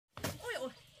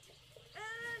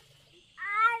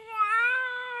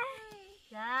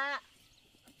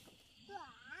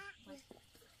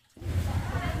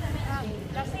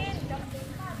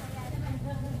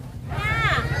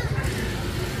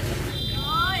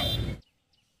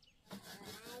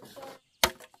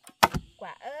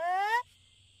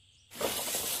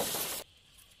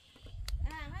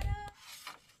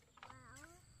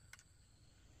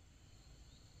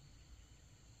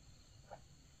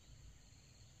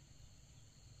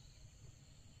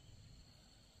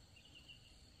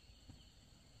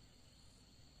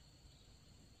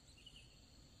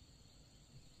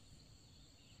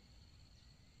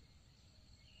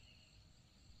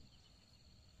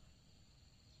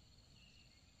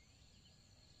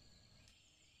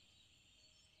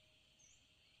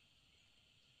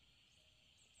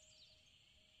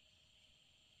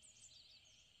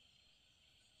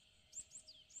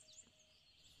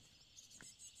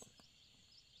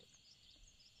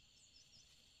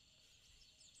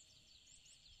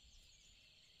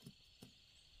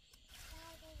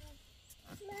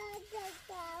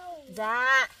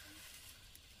Dạ.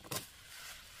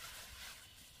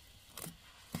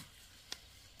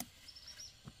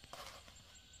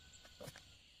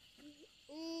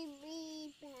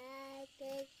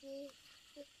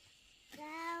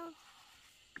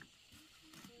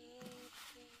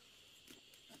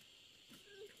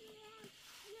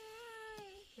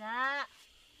 Dạ.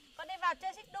 Con đi vào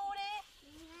chơi xích đu đi.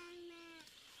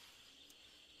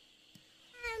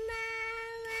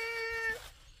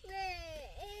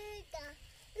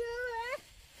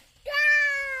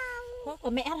 Của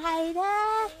mẹ hay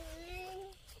đó.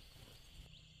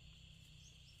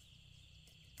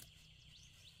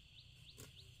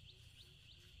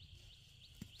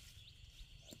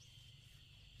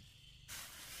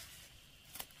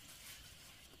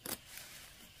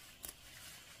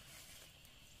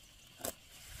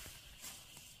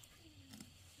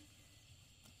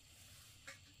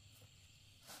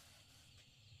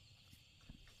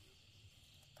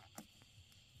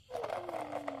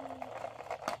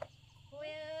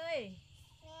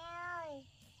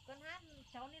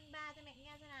 Cháu nên ba cho mẹ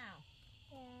nghe thế nào.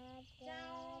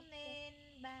 Cháu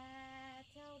nên ba,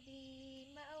 cháu đi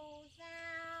mẫu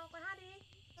sao. Con hát đi.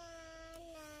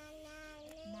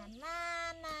 Na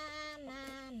na na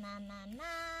na na na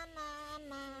na na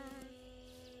na.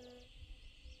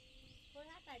 Thôi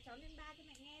hát bài cháu lên ba cho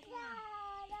mẹ nghe thôi nào.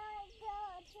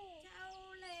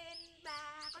 Cháu lên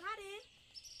ba. Con hát đi.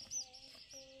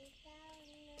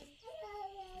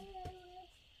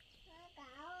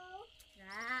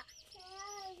 Dạ.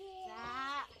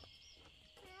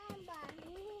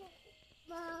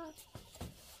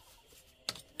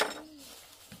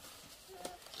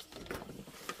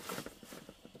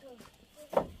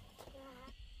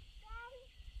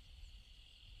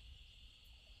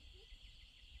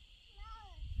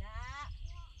 Dạ.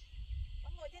 Dạ.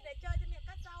 Con ngồi trên đấy chơi cho mẹ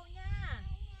cắt rau nha.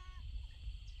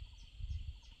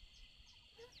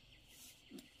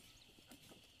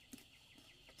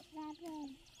 Dạ rồi.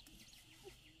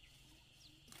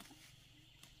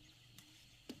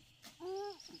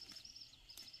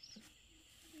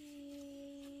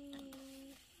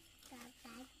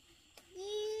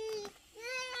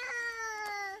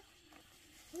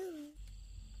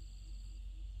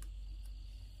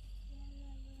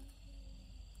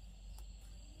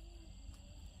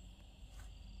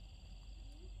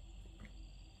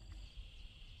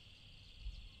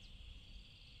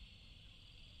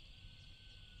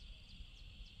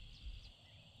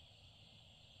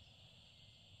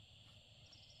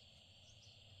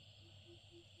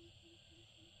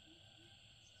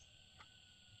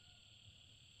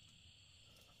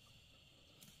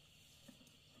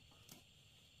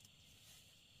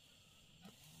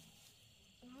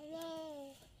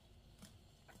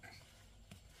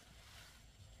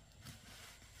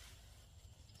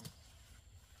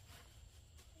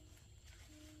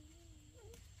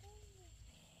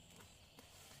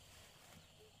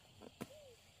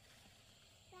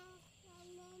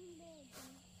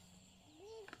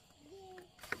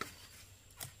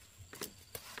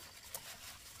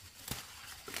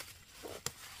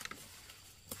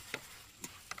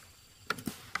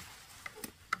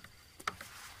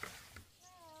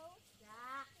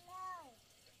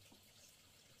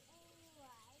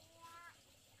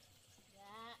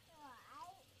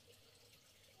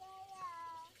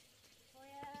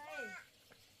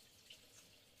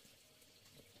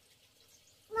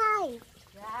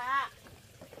 Dạ.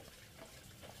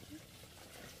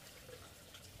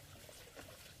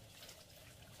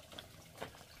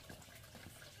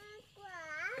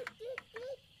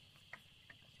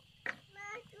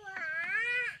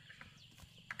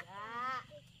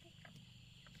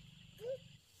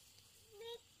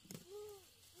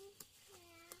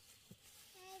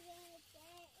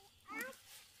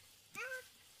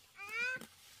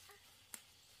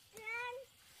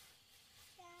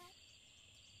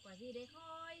 Quả gì đấy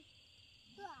Khôi?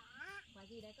 Quả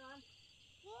gì đấy con?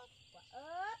 Quả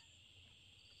ớt.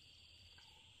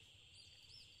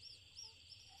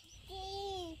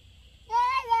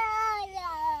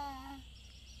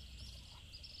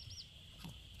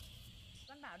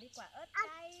 Con bảo đi quả ớt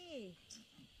cay.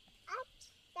 Ớt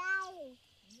cay.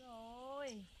 Đúng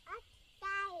rồi. Ớt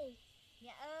cay.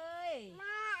 Mẹ ơi. Mẹ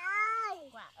ơi.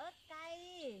 Quả ớt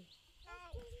cay.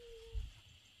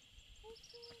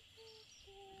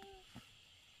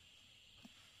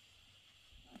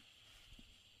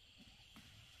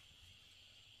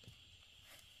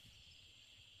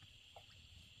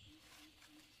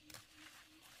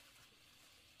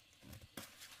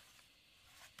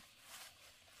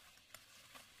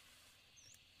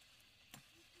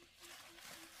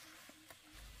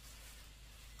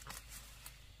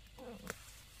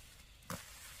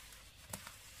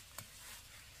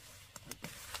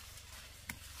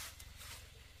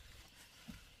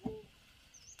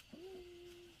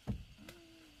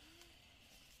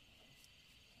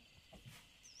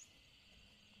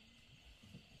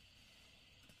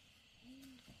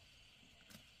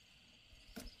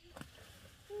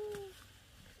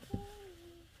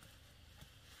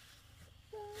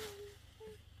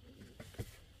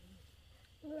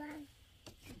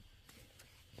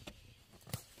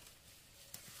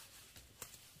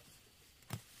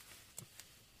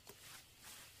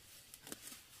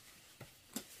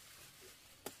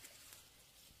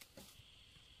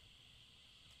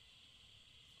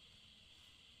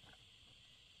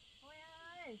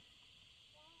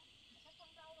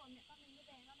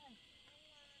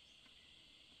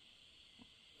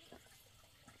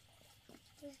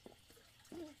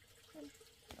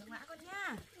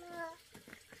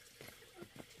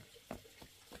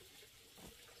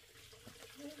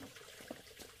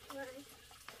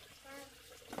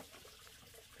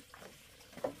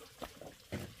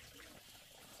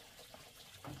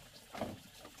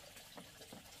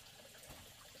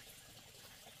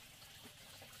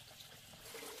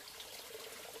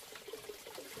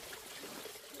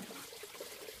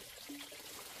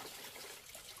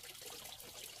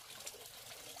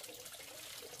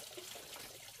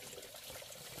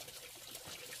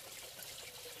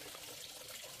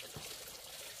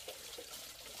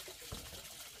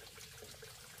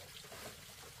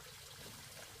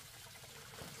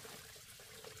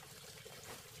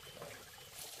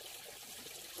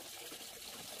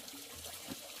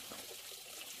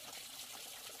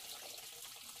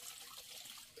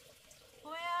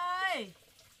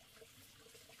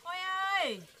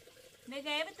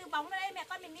 bóng vào đây, mẹ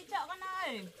con mình đi chợ con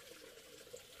ơi.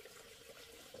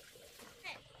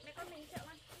 Mẹ con mình đi chợ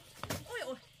con. Ôi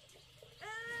ôi.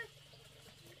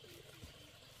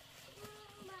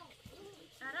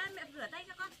 À đây mẹ rửa tay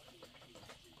cho con.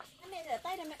 Mẹ rửa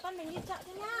tay để mẹ con mình đi chợ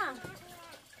thôi nhá.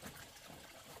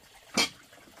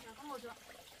 Nào con ngồi xuống.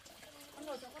 Con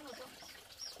ngồi xuống, con ngồi xuống.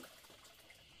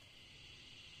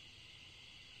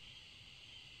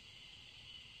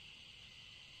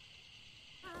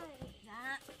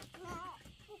 Dạ.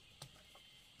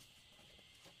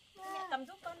 Mẹ cầm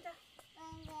giúp con cho.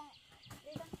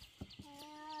 Đi con.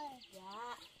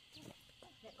 Dạ.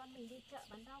 Mẹ con mình đi chợ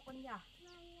bán rau con nhỉ?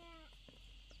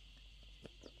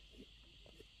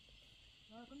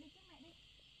 Rồi con đi trước mẹ đi.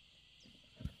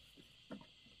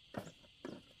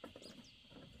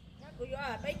 Cô vô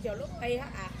à, bấy chỗ lúc cây hả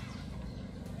à?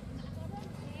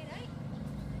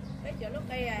 Bấy chỗ lúc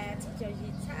cây à, chỗ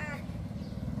gì xa?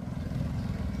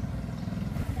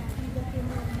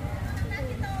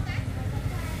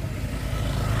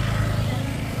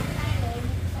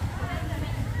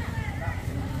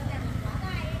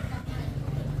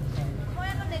 Thôi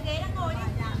em con lấy ghế đang ngồi đi.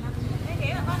 Lấy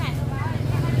ghế của con này.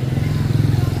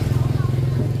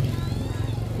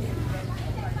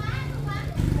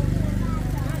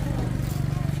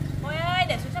 Ôi ơi,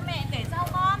 để xuống cho mẹ kể rau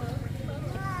con.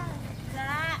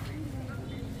 Dạ.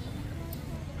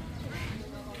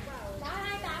 Đó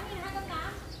 28.000 2 cân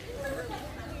cá.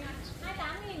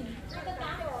 28.000 2 cân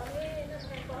cá.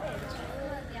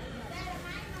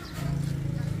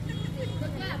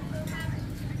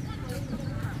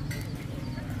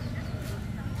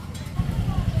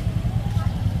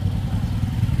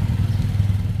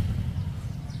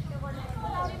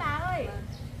 Đâu đi bà ơi.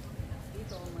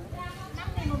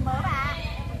 5.000 một mớ bà.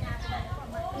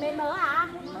 Mấy mớ hả?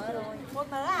 Mỡ rồi. Một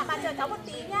mớ à? Bà chờ cháu một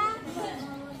tí nhá.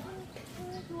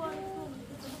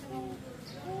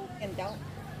 Em cháu.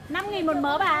 5.000 một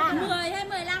mớ bà. 10 hay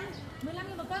 15?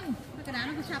 15.000 một cân. Cái đá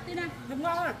nó cứ chặt đi nè. Không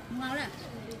ngon à? Ngon đấy.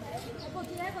 Cô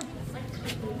chị đấy, cô chị.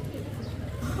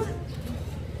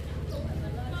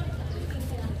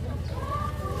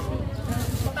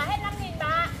 Một bà hết 5.000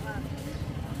 bà.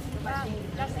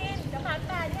 Vâng, cháu xin, cháu bán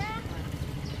bà nhá.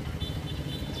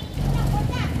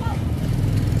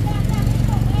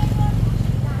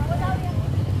 Cô đâu đi?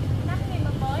 5.000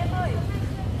 một mớ em ơi.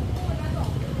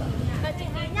 Chị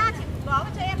tí nhá, chị bó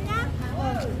cho em nhá.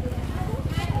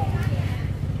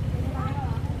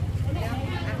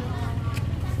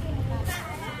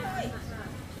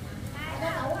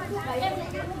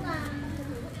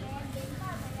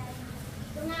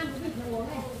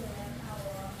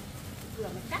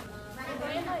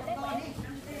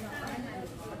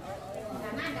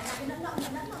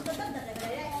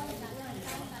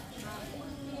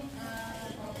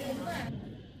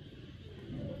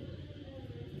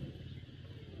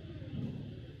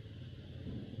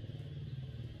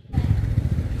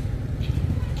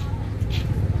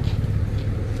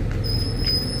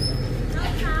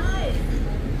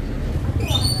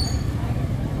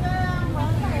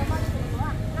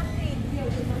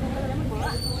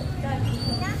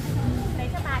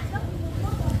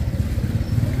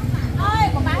 Ơi,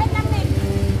 của bà hết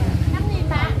 5.000.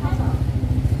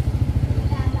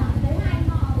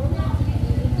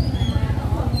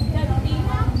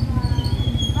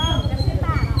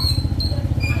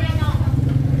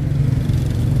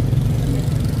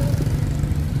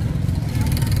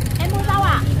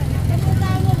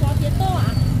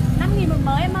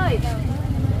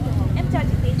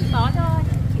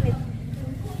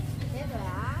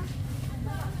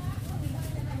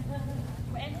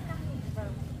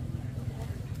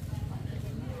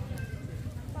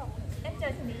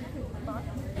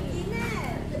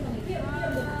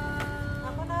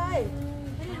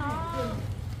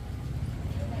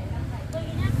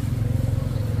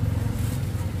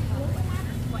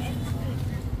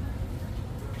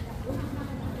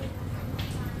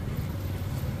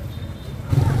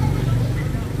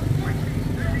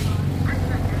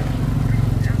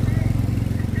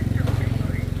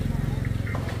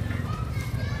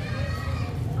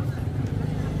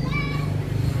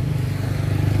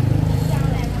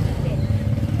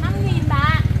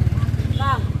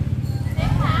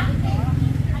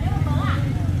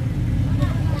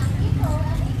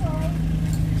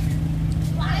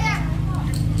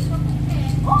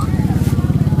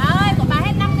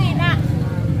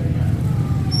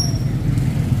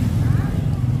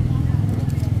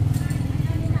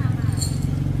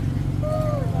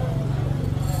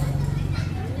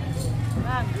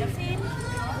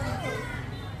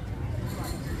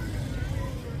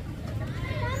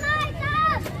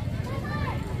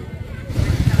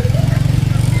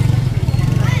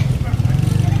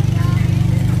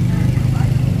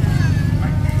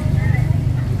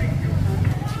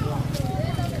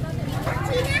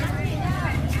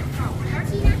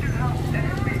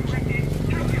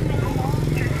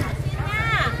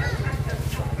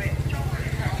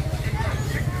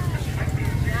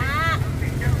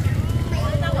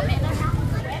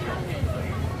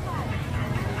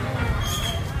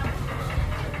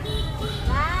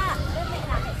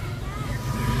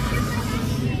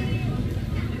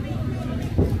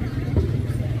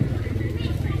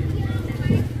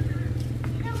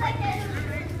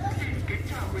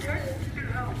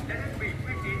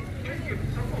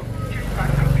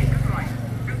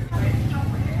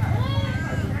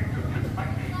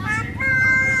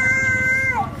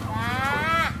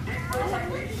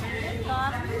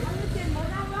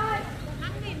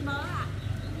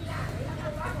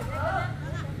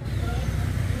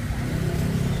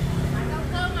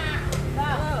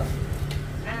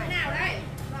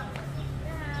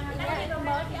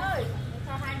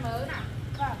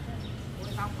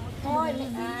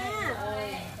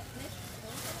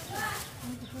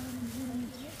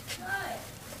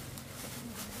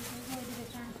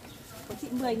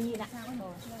 10.000 ạ.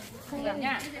 Không giảm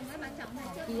nhá.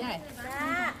 Gì này?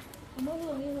 Dạ.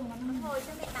 Hồi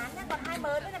cho mẹ bán nhá, còn 2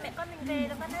 mớ nữa là mẹ con mình về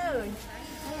rồi con ơi.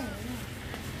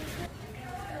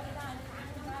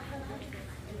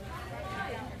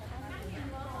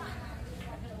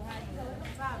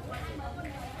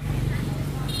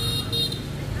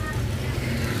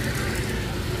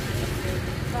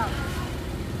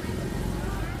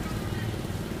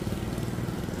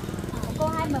 Cô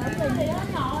 2 mớ 10.000. Nó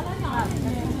nhỏ.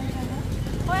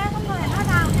 Ôi em không ngồi nó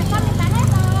nào, mẹ con mình bán hết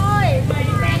rồi.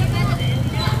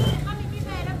 Con mình đi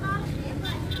về đó con.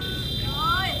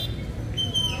 Rồi.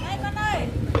 Đây con ơi.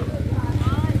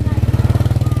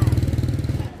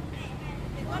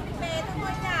 Để con mình về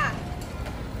thôi nhỉ.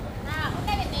 Nào, hôm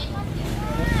nay mẹ đến con xíu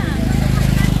nha.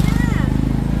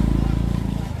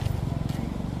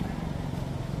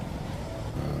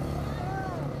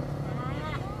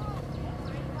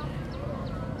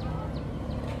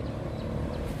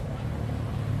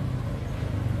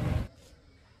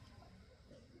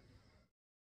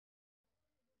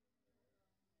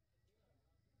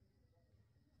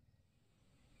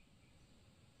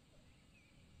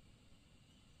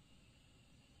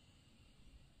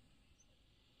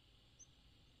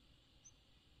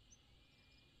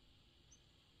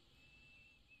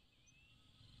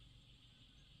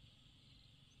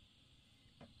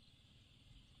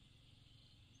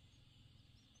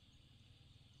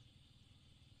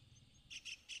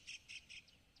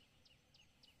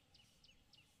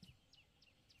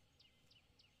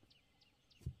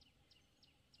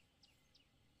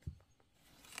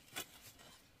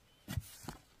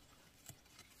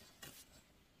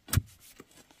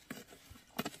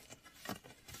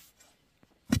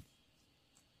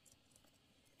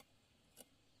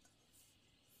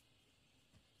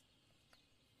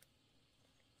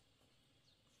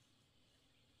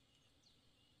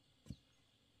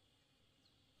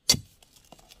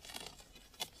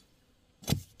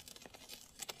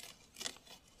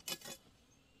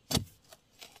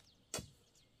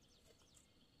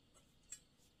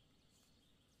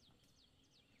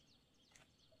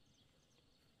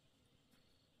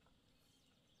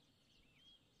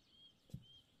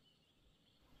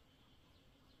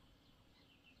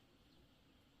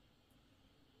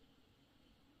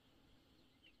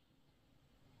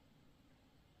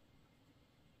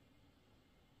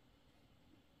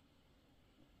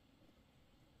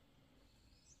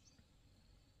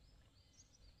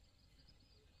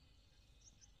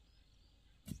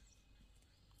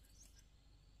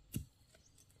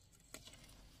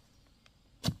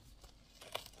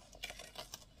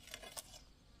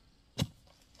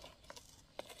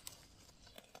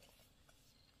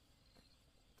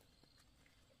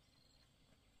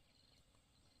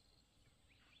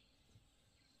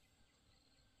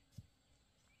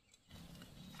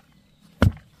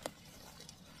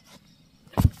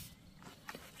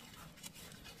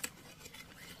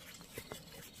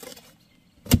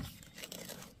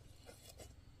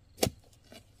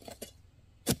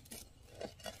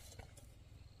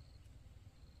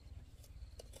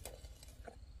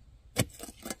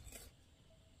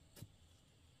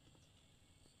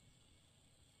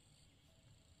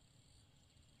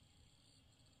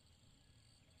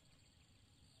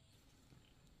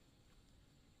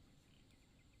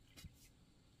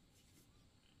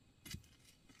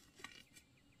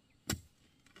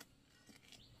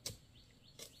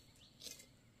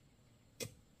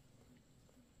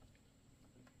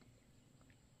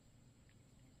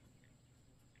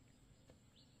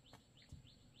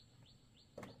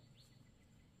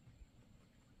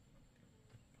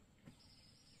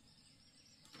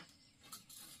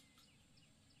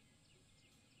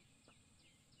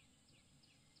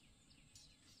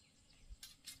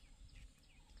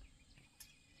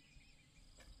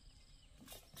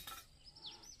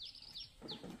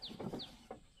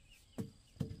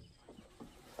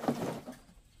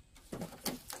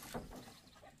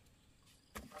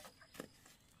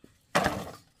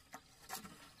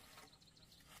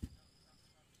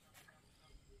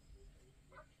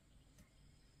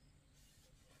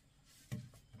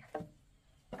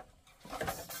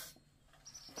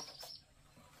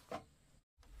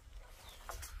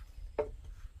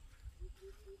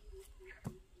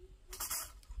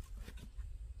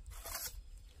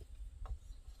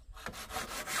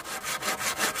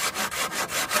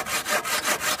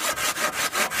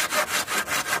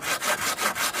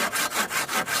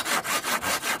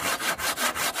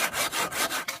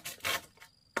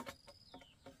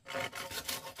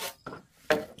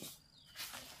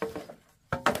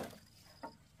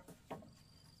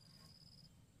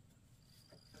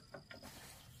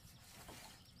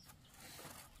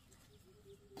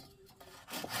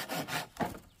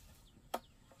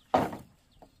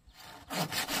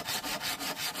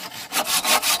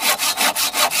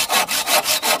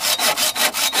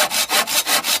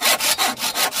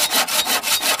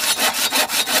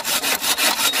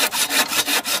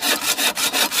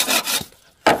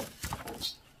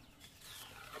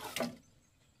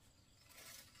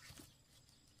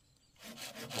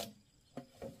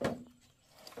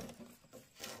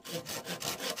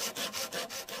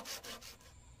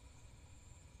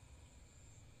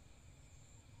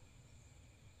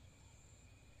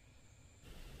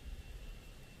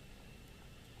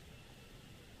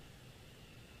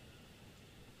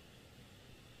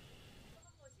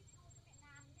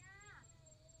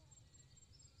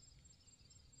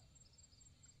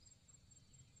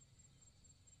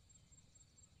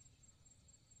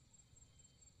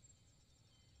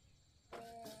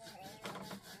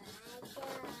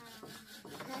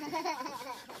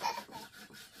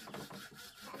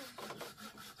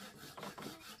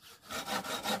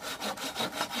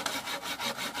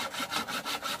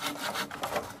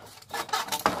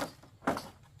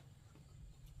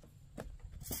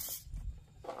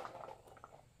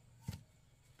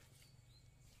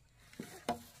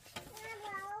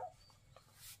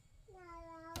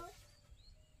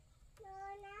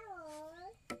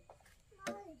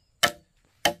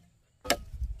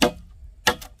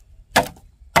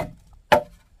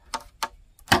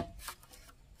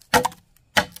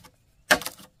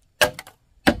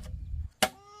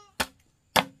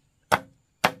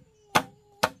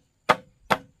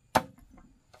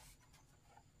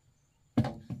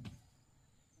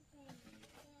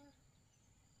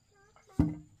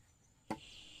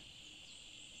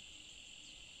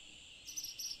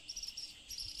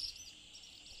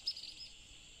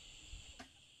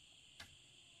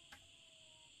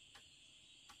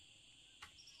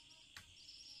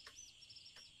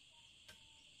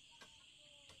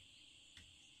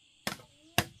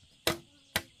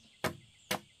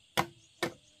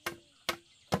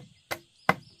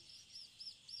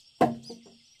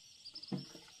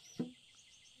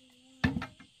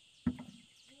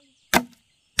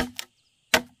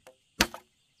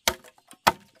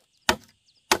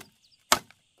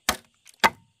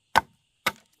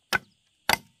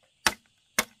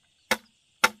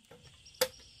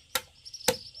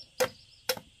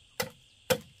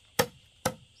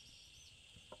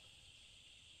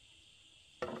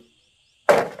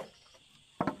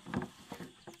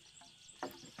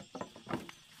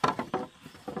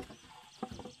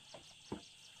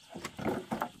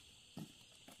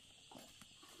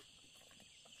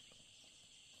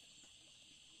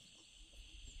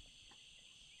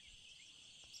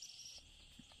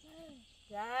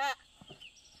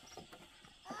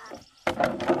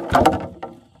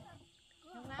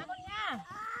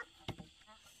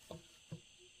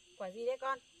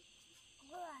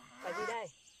 Quả gì đây?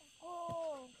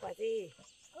 Quả gì?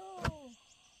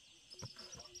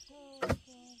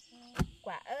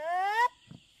 Quả ớt.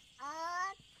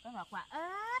 Con bảo quả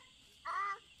ớt.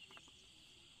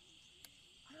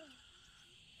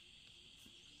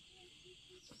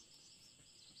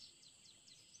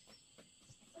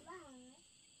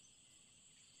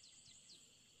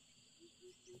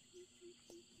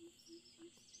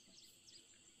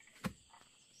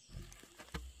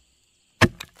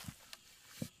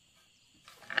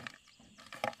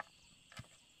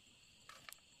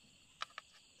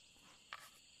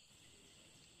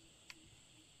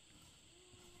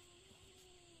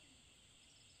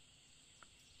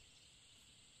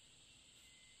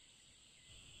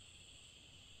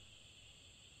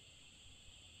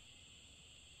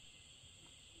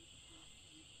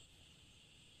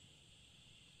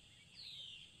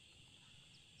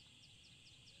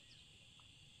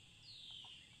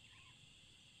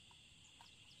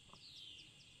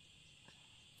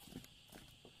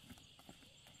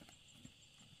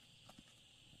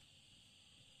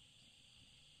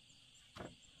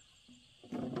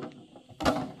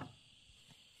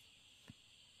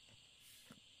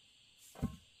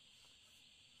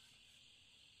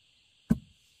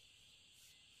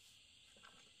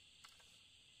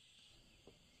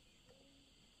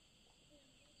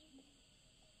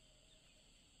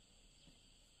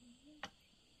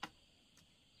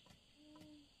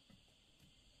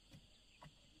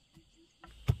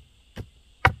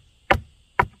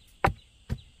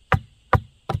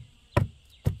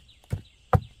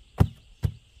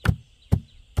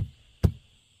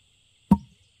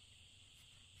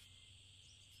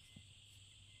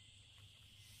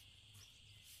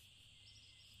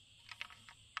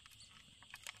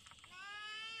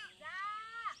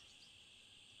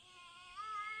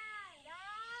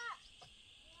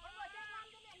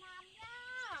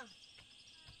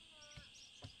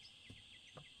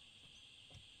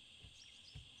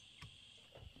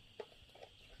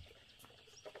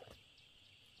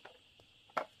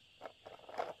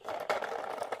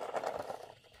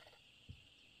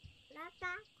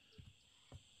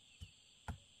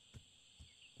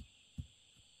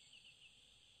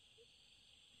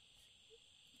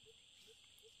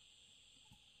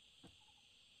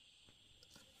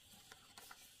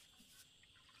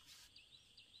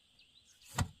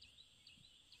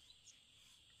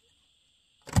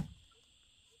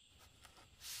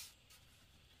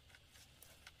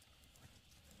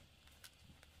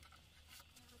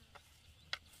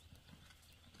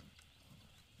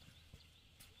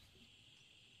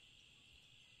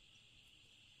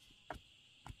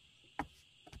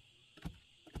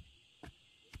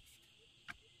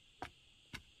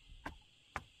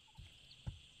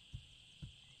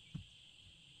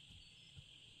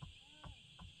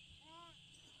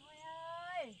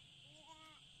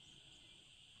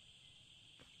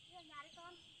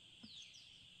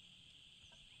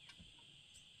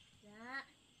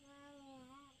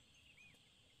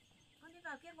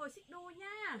 Vào kia ngồi xích đu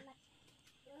nhá.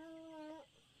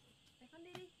 Để con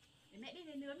đi đi. Để mẹ đi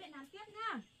lấy nướng mẹ làm tiếp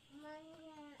nhá.